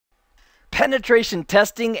penetration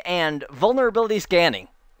testing and vulnerability scanning.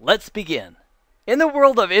 Let's begin. In the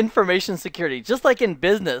world of information security, just like in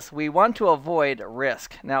business, we want to avoid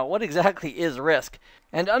risk. Now, what exactly is risk?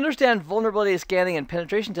 And to understand vulnerability scanning and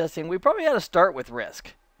penetration testing, we probably ought to start with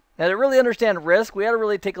risk. Now, to really understand risk, we ought to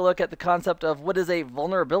really take a look at the concept of what is a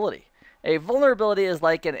vulnerability. A vulnerability is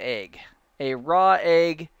like an egg, a raw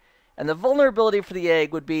egg, and the vulnerability for the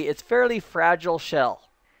egg would be its fairly fragile shell.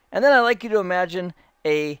 And then I'd like you to imagine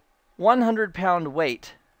a 100-pound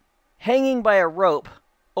weight hanging by a rope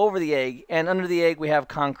over the egg, and under the egg we have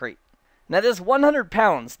concrete. Now this 100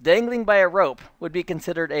 pounds dangling by a rope would be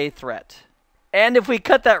considered a threat. And if we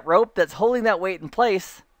cut that rope that's holding that weight in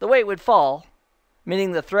place, the weight would fall,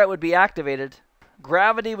 meaning the threat would be activated.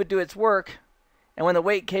 Gravity would do its work, and when the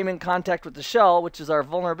weight came in contact with the shell, which is our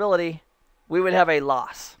vulnerability, we would have a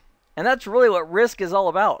loss. And that's really what risk is all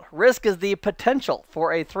about. Risk is the potential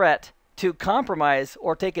for a threat to compromise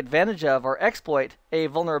or take advantage of or exploit a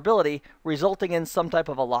vulnerability, resulting in some type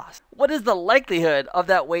of a loss. What is the likelihood of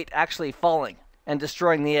that weight actually falling and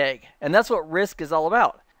destroying the egg? And that's what risk is all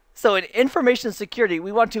about. So in information security,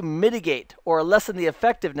 we want to mitigate or lessen the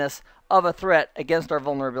effectiveness of a threat against our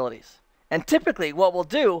vulnerabilities. And typically what we'll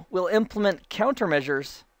do, we'll implement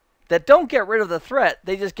countermeasures that don't get rid of the threat,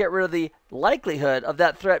 they just get rid of the likelihood of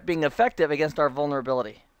that threat being effective against our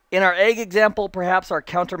vulnerability. In our egg example, perhaps our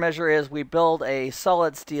countermeasure is we build a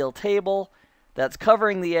solid steel table that's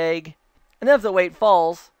covering the egg, and then if the weight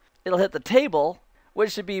falls, it'll hit the table,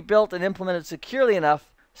 which should be built and implemented securely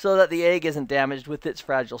enough so that the egg isn't damaged with its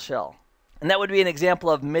fragile shell. And that would be an example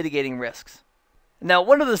of mitigating risks. Now,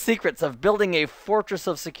 one of the secrets of building a fortress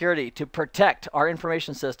of security to protect our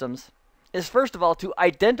information systems is, first of all, to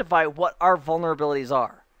identify what our vulnerabilities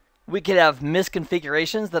are. We could have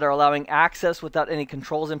misconfigurations that are allowing access without any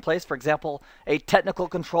controls in place. For example, a technical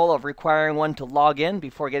control of requiring one to log in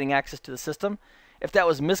before getting access to the system. If that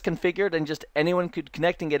was misconfigured and just anyone could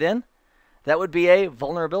connect and get in, that would be a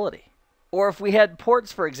vulnerability. Or if we had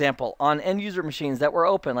ports, for example, on end-user machines that were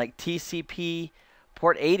open, like TCP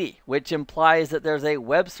port 80, which implies that there's a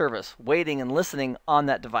web service waiting and listening on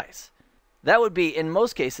that device. That would be, in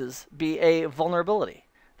most cases, be a vulnerability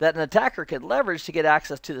that an attacker could leverage to get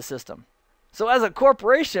access to the system. So as a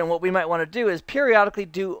corporation, what we might want to do is periodically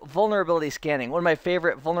do vulnerability scanning. One of my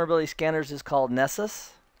favorite vulnerability scanners is called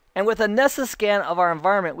Nessus. And with a Nessus scan of our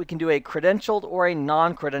environment, we can do a credentialed or a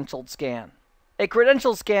non-credentialed scan. A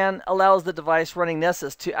credentialed scan allows the device running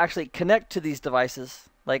Nessus to actually connect to these devices,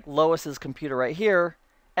 like Lois's computer right here,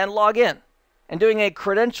 and log in. And doing a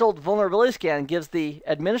credentialed vulnerability scan gives the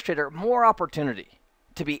administrator more opportunity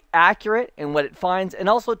to be accurate in what it finds, and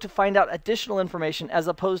also to find out additional information as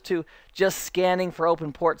opposed to just scanning for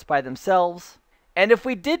open ports by themselves. And if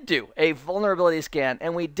we did do a vulnerability scan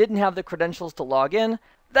and we didn't have the credentials to log in,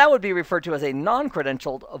 that would be referred to as a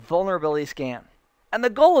non-credentialed vulnerability scan. And the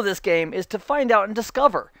goal of this game is to find out and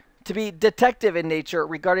discover, to be detective in nature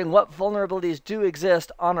regarding what vulnerabilities do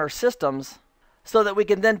exist on our systems, so that we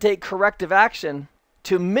can then take corrective action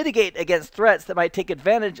to mitigate against threats that might take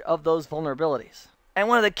advantage of those vulnerabilities. And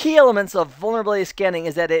one of the key elements of vulnerability scanning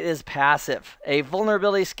is that it is passive. A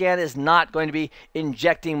vulnerability scan is not going to be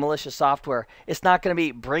injecting malicious software. It's not going to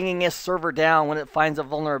be bringing a server down when it finds a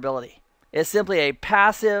vulnerability. It's simply a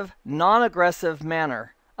passive, non-aggressive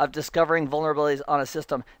manner of discovering vulnerabilities on a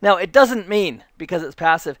system. Now, it doesn't mean, because it's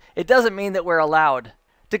passive, it doesn't mean that we're allowed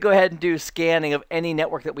to go ahead and do scanning of any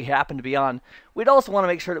network that we happen to be on. We'd also want to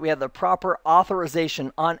make sure that we have the proper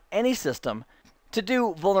authorization on any system to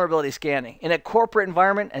do vulnerability scanning. In a corporate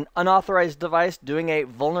environment, an unauthorized device doing a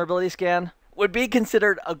vulnerability scan would be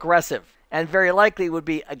considered aggressive and very likely would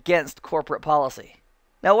be against corporate policy.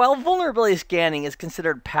 Now, while vulnerability scanning is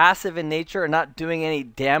considered passive in nature and not doing any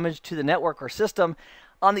damage to the network or system,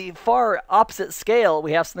 on the far opposite scale,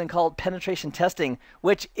 we have something called penetration testing,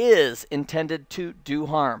 which is intended to do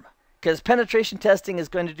harm, because penetration testing is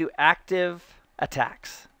going to do active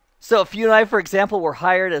attacks. So if you and I, for example, were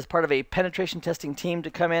hired as part of a penetration testing team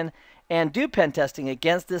to come in and do pen testing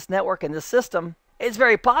against this network and this system, it's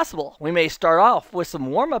very possible we may start off with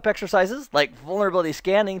some warm-up exercises like vulnerability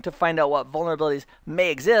scanning to find out what vulnerabilities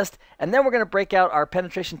may exist, and then we're going to break out our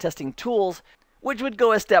penetration testing tools, which would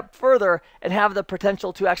go a step further and have the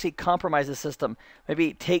potential to actually compromise the system,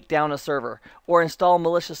 maybe take down a server, or install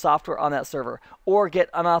malicious software on that server, or get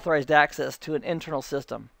unauthorized access to an internal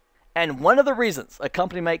system. And one of the reasons a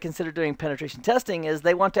company might consider doing penetration testing is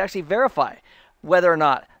they want to actually verify whether or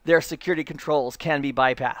not their security controls can be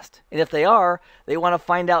bypassed. And if they are, they want to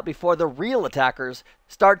find out before the real attackers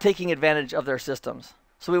start taking advantage of their systems.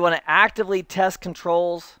 So we want to actively test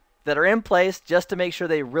controls that are in place just to make sure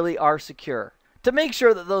they really are secure, to make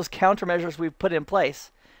sure that those countermeasures we've put in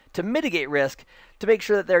place to mitigate risk, to make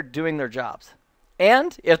sure that they're doing their jobs.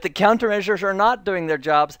 And if the countermeasures are not doing their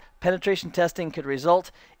jobs, penetration testing could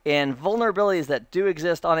result in vulnerabilities that do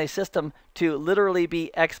exist on a system to literally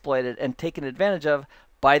be exploited and taken advantage of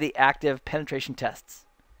by the active penetration tests.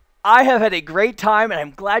 I have had a great time, and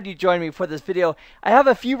I'm glad you joined me for this video. I have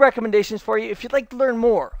a few recommendations for you if you'd like to learn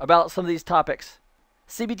more about some of these topics.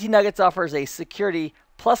 CBT Nuggets offers a Security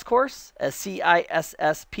Plus course, a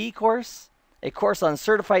CISSP course, a course on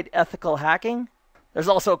certified ethical hacking. There's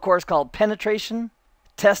also a course called Penetration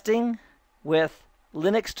Testing with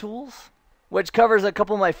Linux Tools, which covers a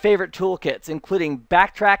couple of my favorite toolkits, including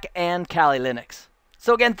Backtrack and Kali Linux.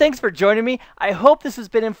 So again, thanks for joining me. I hope this has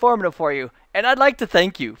been informative for you, and I'd like to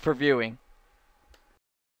thank you for viewing.